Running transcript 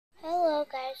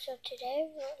guys, so today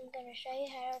I'm going to show you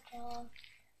how to draw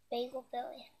Bagel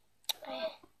Billy. I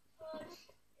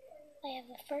have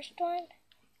the first one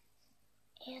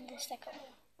and the second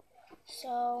one.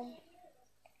 So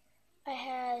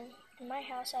in my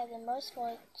house I have the most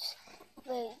votes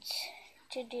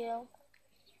to do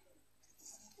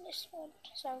this one.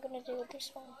 So I'm going to do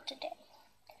this one today.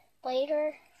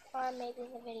 Later, or maybe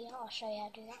in the video, I'll show you how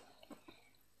to do that.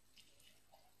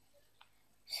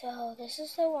 So this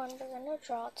is the one we're going to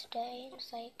draw today.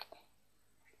 It's like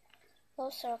a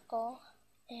little circle,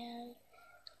 and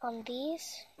on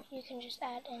these you can just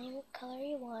add any color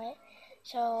you want.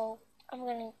 So I'm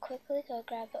going to quickly go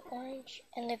grab the orange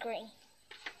and the green.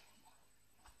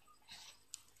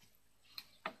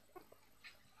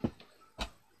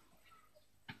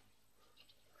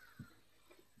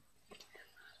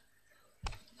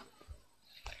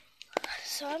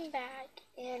 So I'm back,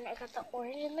 and I got the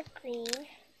orange and the green.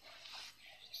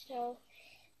 So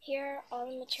here are all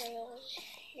the materials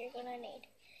you're gonna need.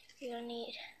 You're gonna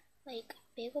need like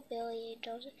Bagel Billy. It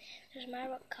doesn't matter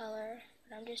what color,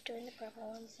 but I'm just doing the purple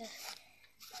one because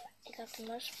I got the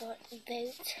most votes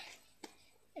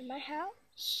in my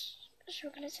house. So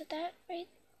we're gonna set that right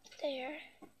there.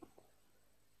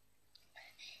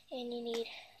 And you need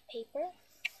paper.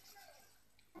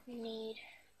 You need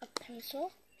a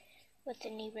pencil with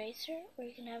an eraser, or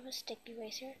you can have a stick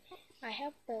eraser. I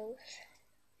have both.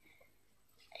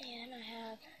 And I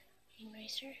have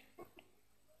eraser.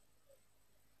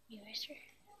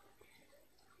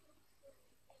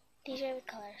 These are the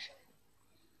colors: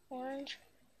 orange,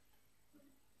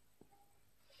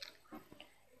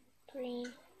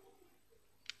 green,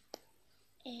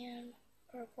 and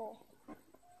purple.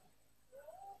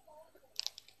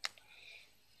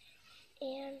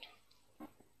 And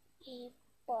a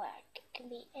black. It can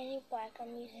be any black.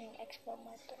 I'm using an Expo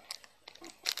marker.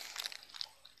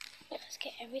 Let's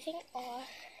get everything off.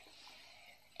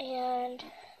 And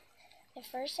the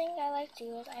first thing I like to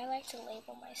do is I like to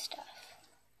label my stuff,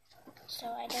 so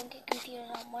I don't get confused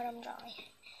on what I'm drawing.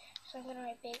 So I'm going to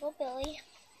write Bagel Billy,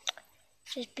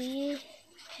 which is B-A-G-L,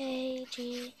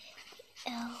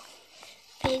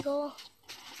 Bagel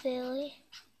Billy,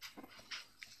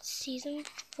 Season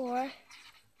 4.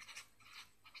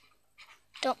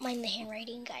 Don't mind the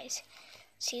handwriting, guys.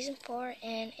 Season 4,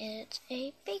 and it's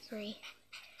a bakery.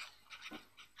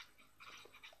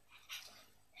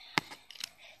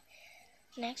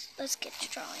 Next, let's get to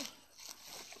drawing.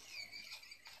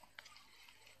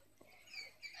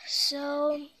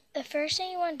 So, the first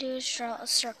thing you want to do is draw a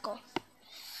circle.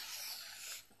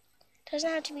 Doesn't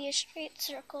have to be a straight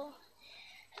circle.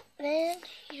 Then,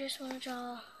 you just want to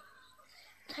draw a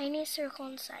tiny circle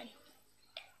inside.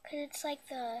 Because it's like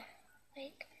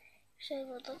so it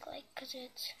would look like, because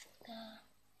it's the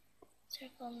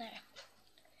circle in there.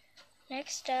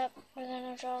 Next up, we're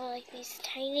going to draw like these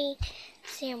tiny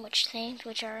sandwich things,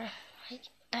 which are like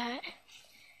that.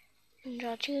 And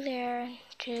draw two there,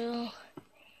 two.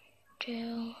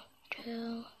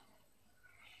 They're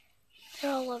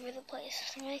all over the place,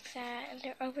 like that, and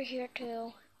they're over here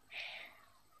too.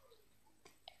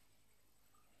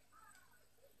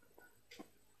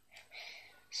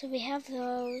 So we have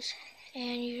those,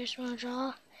 and you just want to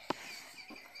draw.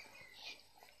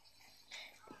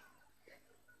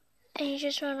 And you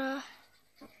just want to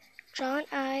draw an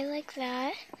eye like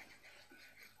that.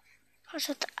 That's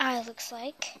what the eye looks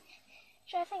like.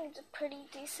 Which I think is a pretty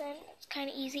decent, it's kind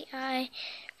of easy eye.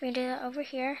 We're going to do that over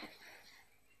here.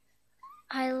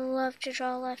 I love to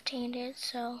draw left-handed,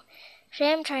 so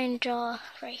today I'm trying to draw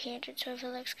right-handed, so if it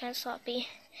looks kind of sloppy,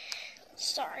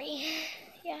 sorry.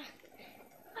 Yeah,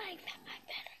 I like that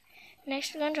better.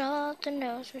 Next we're going to draw the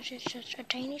nose, which is just a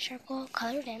tiny circle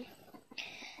colored in.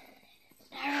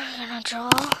 Now we're going to draw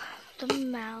the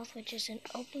mouth, which is an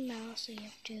open mouth, so you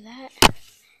have to do that.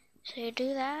 So you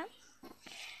do that,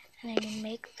 and then you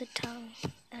make the tongue,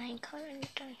 and then color in the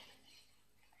tongue.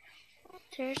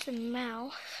 There's the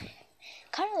mouth.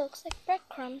 Kind of looks like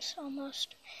breadcrumbs,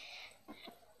 almost.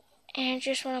 And you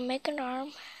just want to make an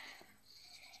arm,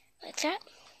 like that.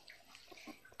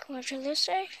 Come over to this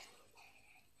side,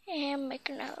 and make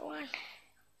another one.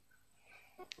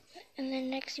 And then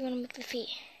next you want to make the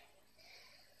feet.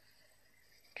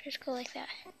 Just go like that.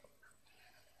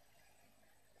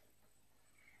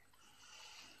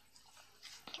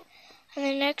 And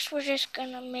then next we're just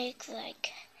going to make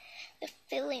like the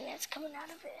filling that's coming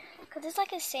out of it. Because it's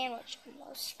like a sandwich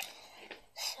almost.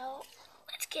 So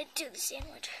let's get to the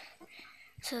sandwich.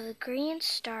 So the green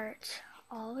starts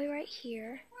all the way right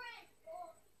here.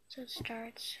 So it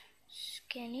starts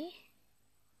skinny.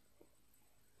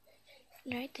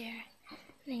 Right there.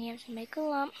 And then you have to make a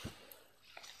lump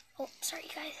Oh, sorry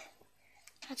guys.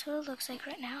 That's what it looks like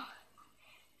right now.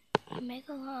 You make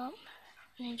a lump,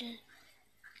 and then just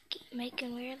keep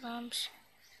making weird lumps.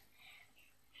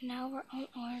 Now we're on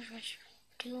orange, which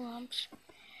 2 lumps,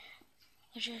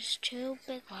 which is 2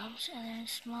 big lumps, and then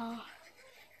small,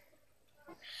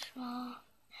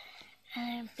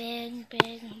 and then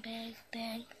big,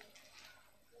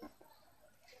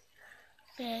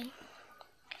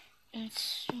 and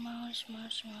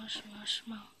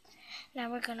small. Now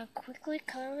we're gonna quickly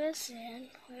color this in,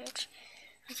 which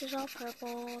this is all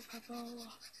purple.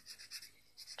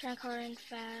 Try to color in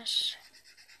fast.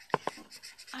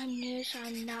 I'm new, so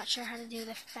I'm not sure how to do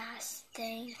the fast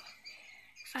thing.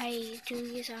 I do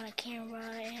use it on a camera,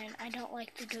 and I don't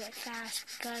like to do it fast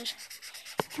because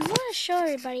you want to show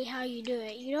everybody how you do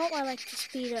it. You don't want like to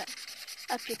speed up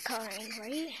your coloring,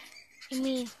 right? I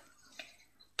mean,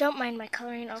 don't mind my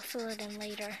coloring. I'll fill it in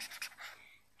later.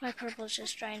 My purple's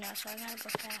just dry now, so I gotta go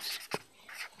fast.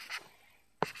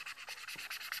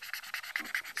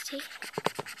 See?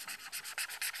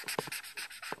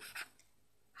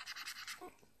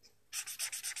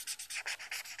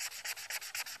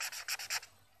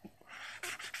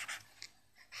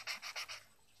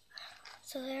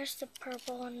 So there's the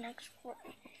purple, and next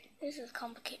this is a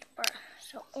complicated part.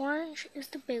 So orange is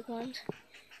the big ones.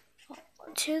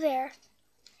 2 there,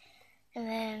 and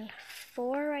then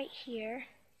 4 right here,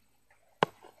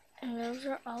 and those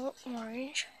are all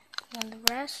orange. And then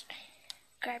the rest,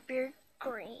 grab your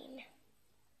green.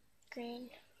 I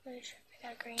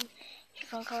got green. You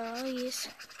can color all these.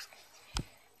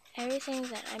 Everything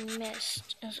that I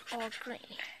missed is all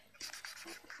green.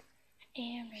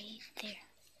 And right there.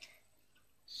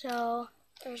 So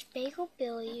there's Bagel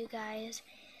Billy, you guys,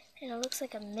 and it looks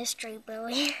like a mystery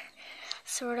Billy,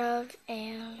 sort of.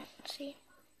 And see,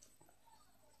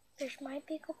 there's my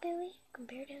Bagel Billy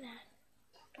compared to that.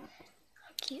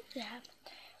 How cute is that?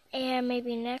 And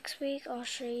maybe next week I'll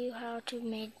show you how to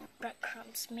make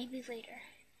breadcrumbs. Maybe later.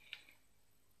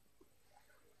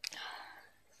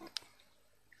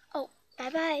 Oh,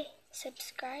 bye-bye.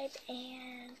 Subscribe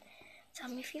and tell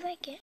me if you like it.